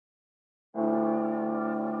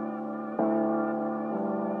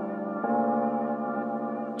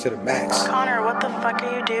to the max. Connor, what the fuck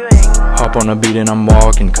are you doing? Hop on a beat and I'm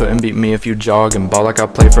walking. Couldn't beat me if you jogging. Ball like I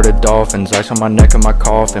play for the Dolphins. Ice on my neck and my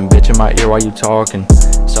coffin. Bitch in my ear while you talking.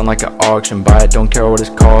 Sound like an auction. Buy it, don't care what it's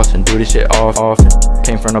costing. Do this shit often.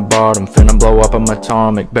 Came from the bottom. Finna blow up, I'm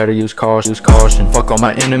atomic. Better use caution. Fuck all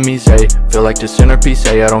my enemies, ayy. Feel like the centerpiece,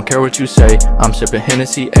 ayy. I don't care what you say. I'm sipping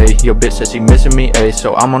Hennessy, ayy. Your bitch says she missing me, ayy.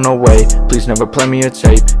 So I'm on the way. Please never play me a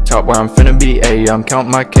tape. Top where I'm finna be, ayy. I'm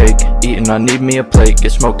counting my cake. Eating, I need me a plate.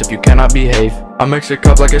 Get smoked if you cannot behave. I mix a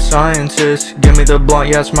cup like a scientist. Give me the blunt,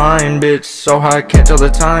 yeah, it's mine, bitch. So high, I can't tell the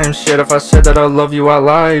time. Shit, if I said that I love you, I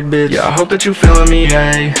lied, bitch. Yeah, I hope that you feeling me,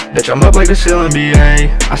 ayy. Bitch, I'm up like the ceiling, ayy.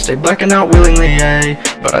 I stay blacking out willingly, ayy.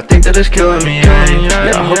 But I think that it's killing me, ayy.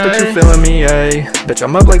 Yeah, I hope that you feeling me, ayy. Bitch,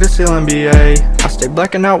 I'm up like the ceiling, ayy. I stay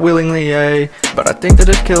blacking out willingly, ayy. But I think that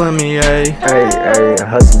it's killing me, ayy. Hey,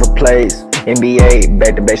 hustle for plays. NBA,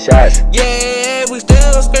 back-to-back shots. Yeah, we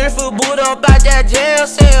still screaming for Buddha about that jail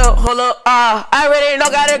cell. Hold up, I already know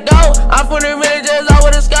gotta go. I'm finna really just know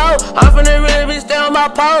where to go. I'm finna really be still on my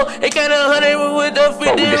pole. It can't 100 with the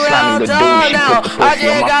 50 round dog now. I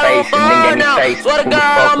just got on phone now. Swear to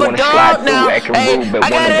God, I'm a dog now. Hey, I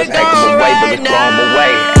gotta go right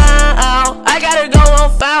now. I gotta go on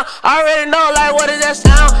foul. I already know, like, what does that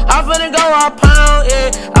sound? I'm finna go on pound, yeah.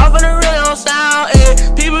 I'm finna really on sound, yeah.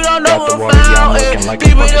 People don't know what I'm found, yeah.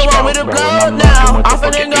 People don't want me to blow now. I'm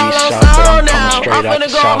finna go on sound now. I'm finna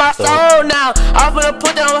go on my soul now. I'm finna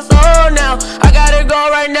put down my soul now. I gotta go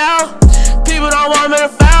right now. People don't want me to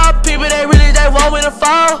foul. People, they want me to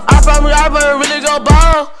fall. I promise I'm gonna really go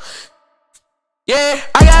ball. Yeah,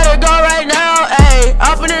 I gotta go right now, ayy.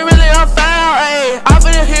 I'm finna really on foul, ayy. I'm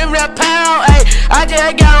finna hit me that pound, ayy. I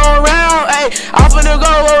just got on round, ayy. I'm finna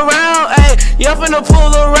go around, ayy. You finna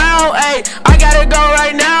pull around, ayy. I gotta go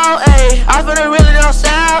right now, ayy. I'm finna really don't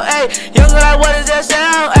sound, ayy. You like, what does that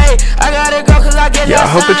sound, ayy? I gotta go cause I get yeah, I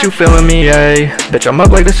hope that you feeling me, ayy. Bitch, I'm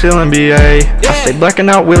up like the ceiling, ayy. I stay blacking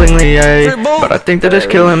out willingly, ayy. But I think that it's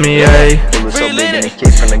killing me, ayy. We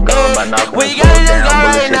gotta just go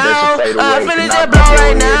right now. I'm finna just blow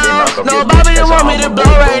right now. Nobody don't want me to blow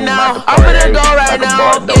right now. I'm finna go right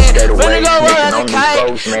now. Yeah, finna go as a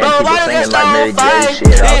kite. Nobody can start on fight.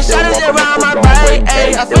 Yeah, shot is around my brain.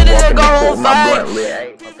 Ayy, I'm finna just go on fight.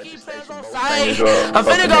 I'm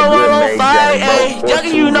finna go on fight. Ayy,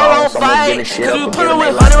 Juggy, you know on fight. Cause you put it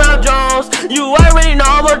with 100 round drones. You already know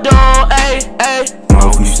I'm a dog. Ayy.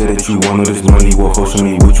 You said that you wanted this money, what hosting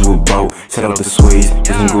me, what you about? Shout out the sways,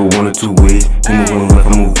 this can go one or two ways. You moving left,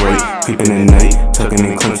 I move right. Creeping at night, tucking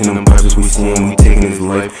and clenching them boxes we seeing, we taking his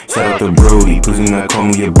life. Shout out to Brody, please do not call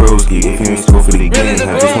me a broski. If you ain't score for the game, I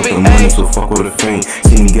just want the money, so fuck with the fame.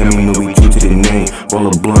 See me got me, know we true to the name. Roll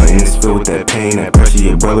a blunt and it's filled with that pain. That pressure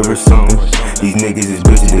your brother or something. These niggas is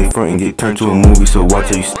bitches, they front and get turned to a movie, so watch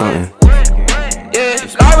how you stunting. Yeah,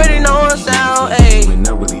 already know what sound, ayy.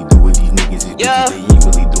 Yeah.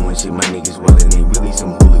 Shit, my niggas wildin', they really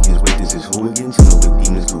some hooligans. Wait, this is hooligans? You know with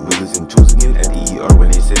demons, gorillas, and tools again. At the ER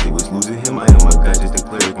when they said they was losing him. I know my God just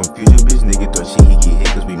declared confusion, bitch. Nigga thought shit, he get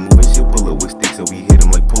hit cause we moving shit. Pull up with sticks so we hit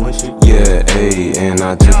him like pulling shit. Yeah, ayy, and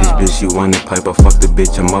I took this bitch, she wanted pipe. I fucked the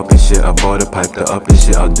bitch, I'm up and shit. I bought a pipe, the up and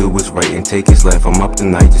shit. I'll do what's right and take his life. I'm up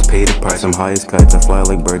tonight, just pay the price. I'm high as kites, I fly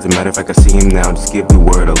like birds. As a matter of fact, I see him now, just give the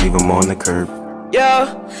word, I'll leave him on the curb.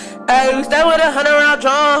 Yeah, ayy, we stay with 100 round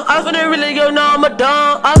drum. I'm finna really, you know I'm a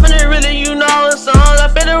dumb. I'm finna really, you know it's songs.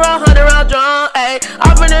 I'm finna run 100 round drum, ayy.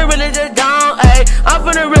 I'm finna really just down, ayy. I'm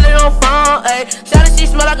finna really on phone, ayy. Shawty, she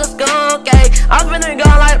smell like a skunk, ayy. I'm finna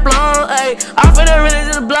go like blonde, ayy. I'm finna really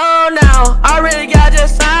just blow now. I really got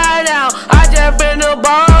just side out. I just finna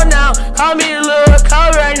ball now. Call me a little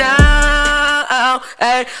cold right now,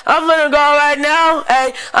 ayy. I'm finna go right now,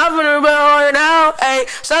 ayy. I'm finna go right now, ayy.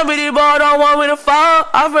 Some of these boys don't want me to fall.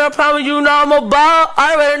 I'm finna promise you know I'm a ball.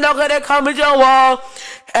 I already know cause they come with your wall.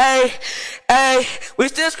 Ayy, we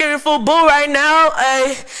still screaming for boo right now,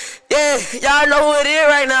 ayy. Yeah, y'all know who it is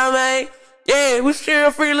right now, man. Yeah, we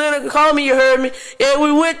screaming free Leonard Coleman, you heard me. Yeah,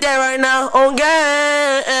 we with that right now, on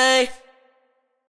game, ayy.